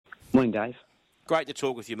Morning, Dave. Great to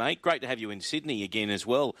talk with you, mate. Great to have you in Sydney again as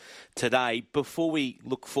well today. Before we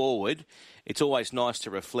look forward, it's always nice to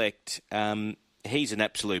reflect. He's an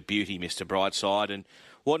absolute beauty, Mr Brightside, and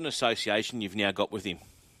what an association you've now got with him.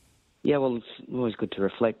 Yeah, well, it's always good to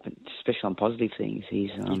reflect, but especially on positive things. He's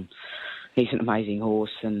an amazing horse,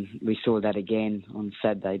 and we saw that again on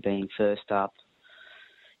Saturday, being first up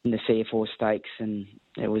in the CF4 Stakes, and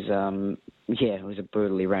it was a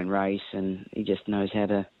brutally ran race, and he just knows how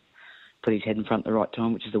to put his head in front at the right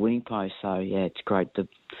time, which is the winning post. So yeah, it's great.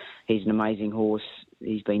 He's an amazing horse.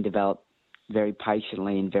 He's been developed very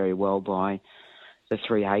patiently and very well by the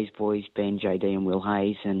three Hayes boys, Ben, JD and Will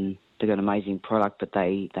Hayes, and they've got an amazing product, but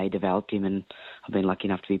they developed him, and I've been lucky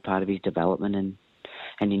enough to be part of his development and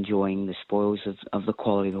enjoying the spoils of the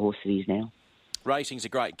quality of the horse that he is now. Racing's a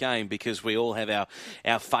great game because we all have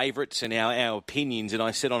our favourites and our opinions, and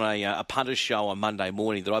I said on a punter's show on Monday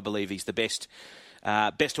morning that I believe he's the best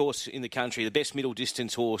horse in the country, the best middle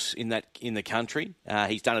distance horse in the country.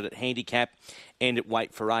 He's done it at handicap and at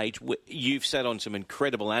weight for age. You've sat on some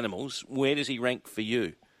incredible animals. Where does he rank for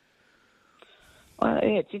you? Yeah,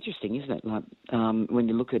 it's interesting, isn't it? Like when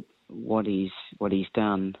you look at what he's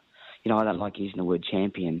done, I don't like using the word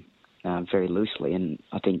champion very loosely, and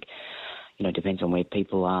I think it depends on where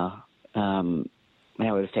people are, how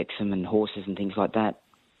it affects them, and horses and things like that.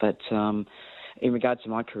 But in regards to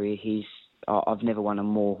my career, I've never won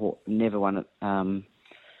more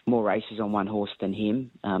races on one horse than him.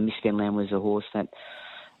 Miss Finland was a horse that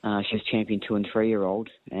she was champion 2 and 3 year old,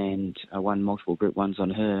 and I won multiple Group 1s on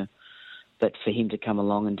her. But for him to come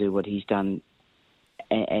along and do what he's done,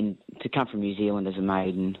 and to come from New Zealand as a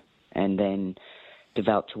maiden, and then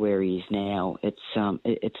develop to where he is now, it's an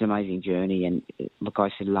amazing journey. And look, I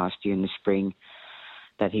said last year in the spring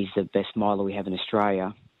that he's the best miler we have in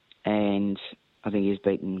Australia, and I think he was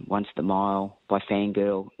beaten once the mile by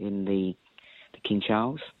Fangirl in the King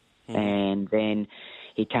Charles. And then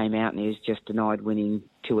he came out and he was just denied winning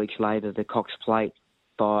 2 weeks later the Cox Plate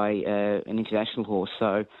by an international horse.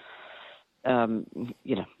 So,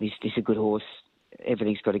 he's a good horse.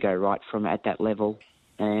 Everything's got to go right from at that level.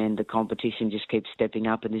 And the competition just keeps stepping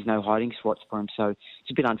up, and there's no hiding spots for him. So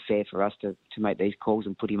it's a bit unfair for us to make these calls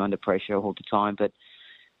and put him under pressure all the time. But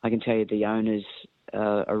I can tell you the owners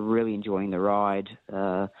are really enjoying the ride.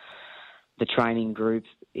 The training group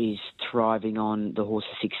is thriving on the horse's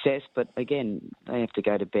success, but again, they have to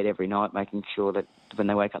go to bed every night making sure that when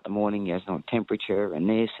they wake up in the morning, he has no temperature and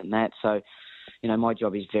this and that. So, my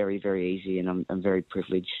job is very, very easy, and I'm very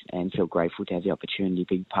privileged and feel grateful to have the opportunity to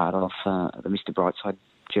be part of the Mr Brightside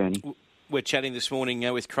journey. We're chatting this morning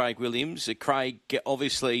with Craig Williams. Craig,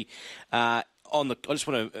 obviously, I just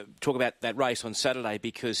want to talk about that race on Saturday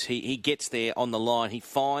because he gets there on the line, he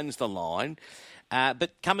finds the line.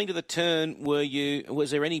 But coming to the turn,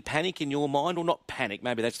 was there any panic in your mind? Or not panic,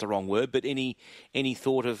 maybe that's the wrong word, but any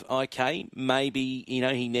thought of, okay, maybe,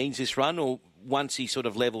 he needs this run? Or once he sort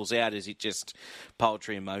of levels out, is it just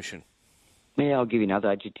poetry in motion? Yeah, I'll give you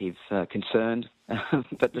another adjective, concerned.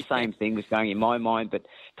 But the same thing was going in my mind. But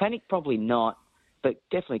panic, probably not, but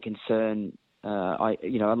definitely concern. A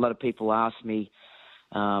lot of people asked me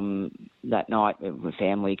that night, with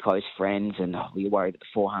family, close friends, and were you worried at the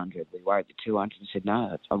 400? Were you worried at the 200? And said,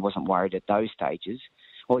 no, I wasn't worried at those stages.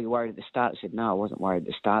 Or you worried at the start? I said, no, I wasn't worried at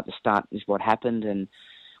the start. The start is what happened, and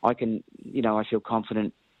I I feel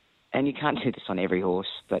confident. And you can't do this on every horse,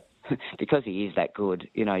 but because he is that good,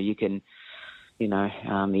 you can, he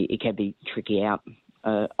can be tricky out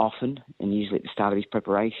often, and usually at the start of his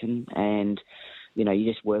preparation, and you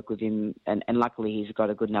just work with him, and luckily he's got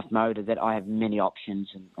a good enough motor that I have many options,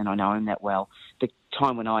 and I know him that well. The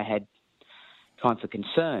time when I had time for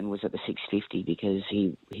concern was at the 650 because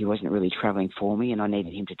he wasn't really travelling for me, and I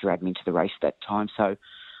needed him to drag me into the race at that time. So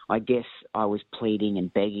I guess I was pleading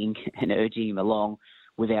and begging and urging him along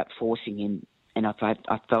without forcing him, and I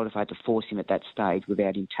felt if I had to force him at that stage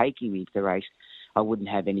without him taking me to the race, I wouldn't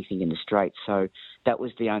have anything in the straight. So that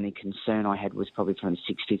was the only concern I had, was probably from the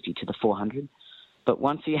 650 to the 400. But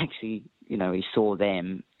once he actually, he saw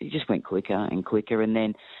them, he just went quicker and quicker. And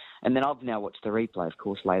then I've now watched the replay, of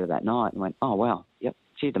course, later that night and went, oh, wow, yep,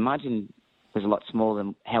 gee, the margin was a lot smaller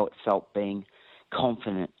than how it felt being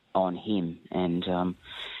confident on him. And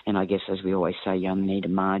I guess, as we always say, you only need a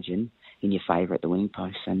margin in your favour at the winning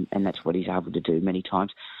post. And that's what he's able to do many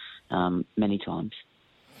times.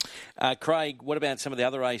 Craig, what about some of the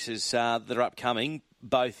other races that are upcoming,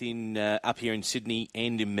 both in up here in Sydney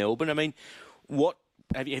and in Melbourne? I mean, what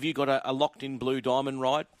have you got a locked-in Blue Diamond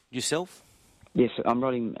ride yourself? Yes, I'm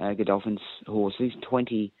riding Godolphin's horse. He's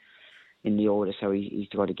 20 in the order, so he's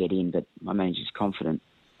got to get in, but my manager's confident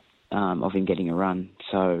of him getting a run.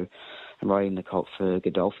 So I'm riding the colt for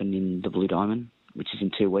Godolphin in the Blue Diamond, which is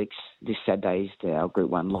in 2 weeks. This Saturday is our Group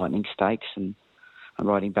 1 Lightning Stakes, and I'm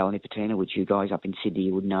riding Ballinipatina, which you guys up in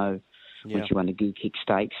Sydney would know, which you won the Goo Kick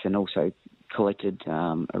Stakes, and also collected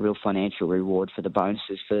a real financial reward for the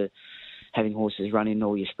bonuses for having horses run in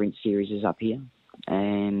all your sprint series up here.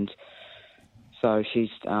 And so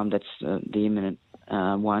that's the imminent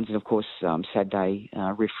ones. And of course, Saturday,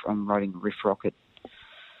 I'm riding Riff Rocket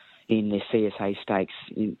in the CSA Stakes.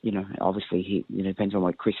 Obviously, he depends on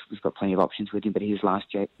what Chris. We've got plenty of options with him, but he was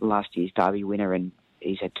last year's Derby winner, and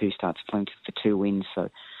he's had 2 starts playing for 2 wins. So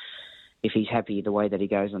if he's happy the way that he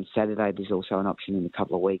goes on Saturday, there's also an option in a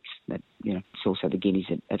couple of weeks that it's also the Guineas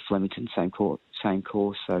at Flemington, same course. So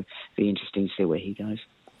it'll be interesting to see where he goes.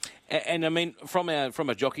 And I mean, from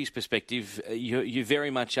a jockey's perspective, you very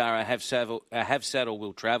much are a have saddle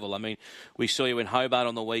will travel. I mean, we saw you in Hobart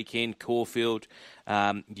on the weekend, Caulfield.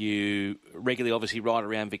 You regularly, obviously, ride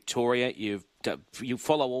around Victoria. You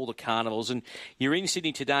follow all the carnivals, and you're in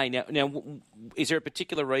Sydney today. Now, is there a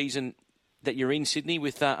particular reason that you're in Sydney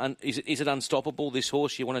with? Is it Unstoppable, this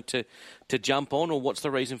horse you wanted to jump on, or what's the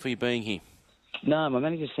reason for you being here? No, my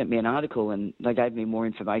manager sent me an article and they gave me more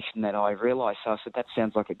information than I realised. So I said, that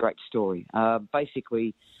sounds like a great story.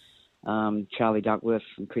 Basically, Charlie Duckworth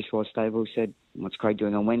from Chris Wallace Stable said, what's Craig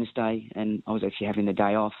doing on Wednesday? And I was actually having the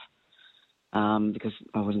day off because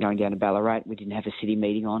I wasn't going down to Ballarat. We didn't have a city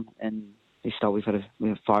meeting on. And this time we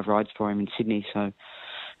have 5 rides for him in Sydney. So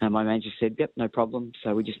my manager said, yep, no problem.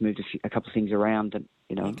 So we just moved a couple of things around. And,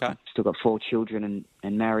 okay. Still got 4 children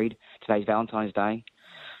and married. Today's Valentine's Day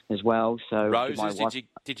as well. So roses?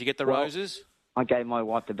 Did you get the roses? I gave my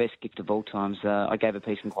wife the best gift of all times. I gave her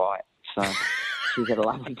peace and quiet. So she's had a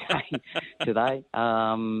lovely day today.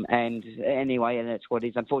 And anyway, and that's what it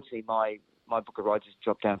is. Unfortunately, my book of rides has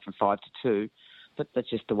dropped down from 5 to 2. But that's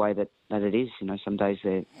just the way that it is. Some days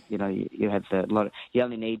you have a lot of, you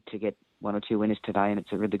only need to get 1 or 2 winners today, and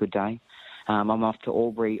it's a really good day. I'm off to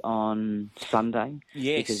Albury on Sunday.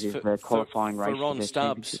 Yes, because of the qualifying race for Ron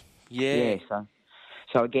Stubbs. Yeah.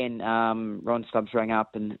 So again, Ron Stubbs rang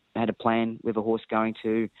up and had a plan with a horse going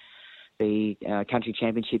to the country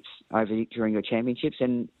championships during your championships,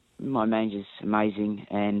 and my manager's amazing.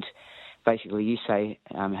 And basically, you say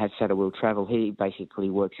have saddle will travel. He basically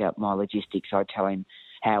works out my logistics. I tell him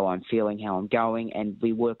how I'm feeling, how I'm going, and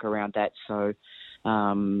we work around that. So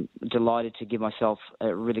delighted to give myself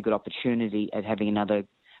a really good opportunity at having another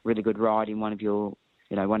really good ride in one of your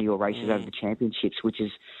races over the championships, which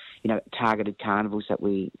is targeted carnivals that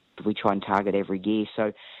we try and target every year.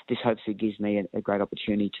 So this hopefully gives me a great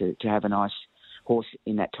opportunity to have a nice horse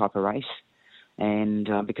in that type of race. And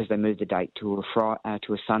because they moved the date to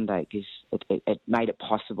a Sunday, because it made it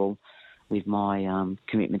possible with my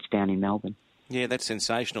commitments down in Melbourne. Yeah, that's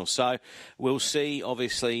sensational. So we'll see,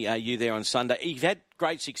 obviously, you there on Sunday. You've had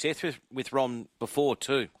great success with Ron before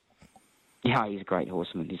too. Yeah, he's a great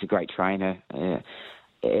horseman. He's a great trainer.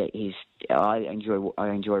 I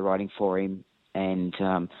enjoy riding for him, and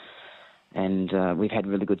we've had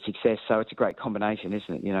really good success. So it's a great combination,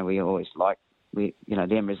 isn't it? We always the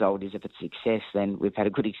end result is if it's success, then we've had a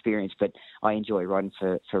good experience. But I enjoy riding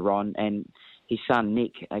for Ron, and his son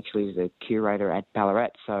Nick actually is a curator at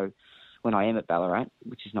Ballarat. So when I am at Ballarat,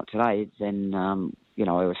 which is not today, then I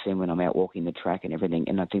always see him when I'm out walking the track and everything.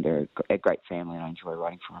 And I think they're a great family, and I enjoy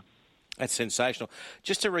riding for them. That's sensational.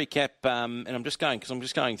 Just to recap, and I'm just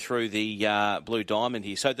going through the Blue Diamond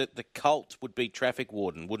here. So the colt would be Traffic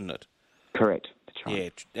Warden, wouldn't it? Correct. That's right. Yeah,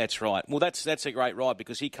 that's right. Well, that's a great ride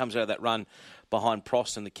because he comes out of that run behind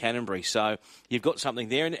Prost and the Canterbury. So you've got something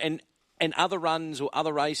there, and other runs or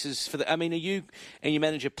other races for the. I mean, are you and your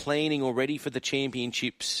manager planning already for the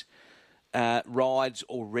championships rides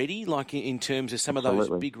already? Like in terms of some Absolutely. of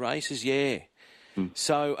those big races, yeah.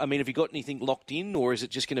 So, I mean, have you got anything locked in, or is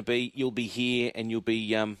it just going to be you'll be here and you'll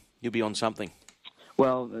be on something?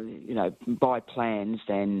 Well, by plans,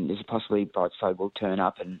 then there's a possibility Brightside will turn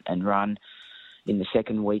up and run in the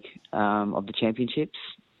second week of the championships.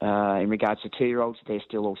 In regards to 2-year-olds,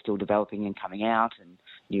 they're all still developing and coming out, and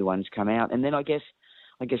new ones come out. And then I guess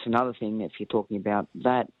another thing, if you're talking about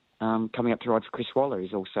that, coming up to ride for Chris Waller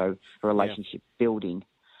is also a relationship building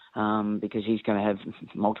because he's going to have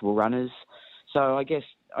multiple runners. So I guess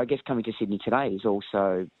coming to Sydney today is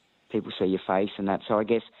also people see your face and that. So I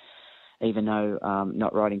guess even though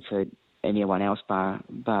not riding for anyone else bar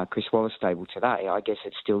Chris Wallace stable today, I guess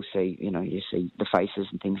it still you see the faces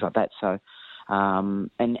and things like that. So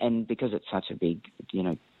and because it's such a big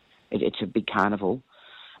it's a big carnival.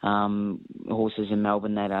 Horses in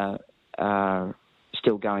Melbourne that are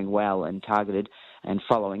still going well and targeted and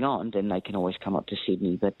following on, then they can always come up to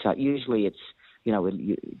Sydney. But usually it's,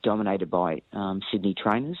 we're dominated by Sydney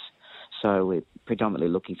trainers. So we're predominantly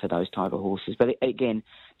looking for those type of horses. But again,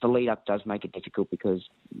 the lead-up does make it difficult because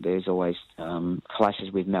there's always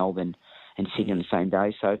clashes with Melbourne and Sydney on the same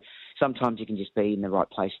day. So sometimes you can just be in the right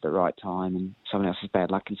place at the right time, and someone else has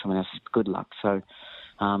bad luck and someone else has good luck. So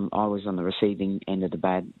I was on the receiving end of the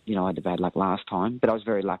bad, I had the bad luck last time, but I was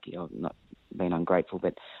very lucky. I've not been ungrateful,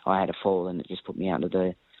 but I had a fall and it just put me out of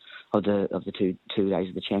the 2 days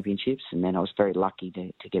of the championships, and then I was very lucky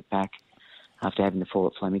to get back after having the fall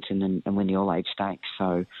at Flemington and win the All-Age Stakes.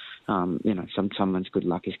 So, someone's good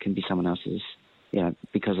luck can be someone else's,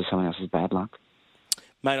 because of someone else's bad luck.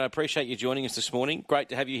 Mate, I appreciate you joining us this morning. Great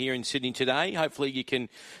to have you here in Sydney today. Hopefully you can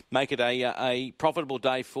make it a profitable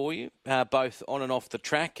day for you, both on and off the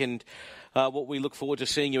track. And what we look forward to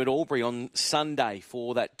seeing you at Albury on Sunday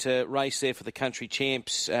for that race there for the country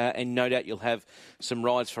champs. And no doubt you'll have some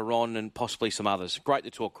rides for Ron and possibly some others. Great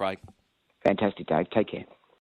to talk, Craig. Fantastic, Dave. Take care.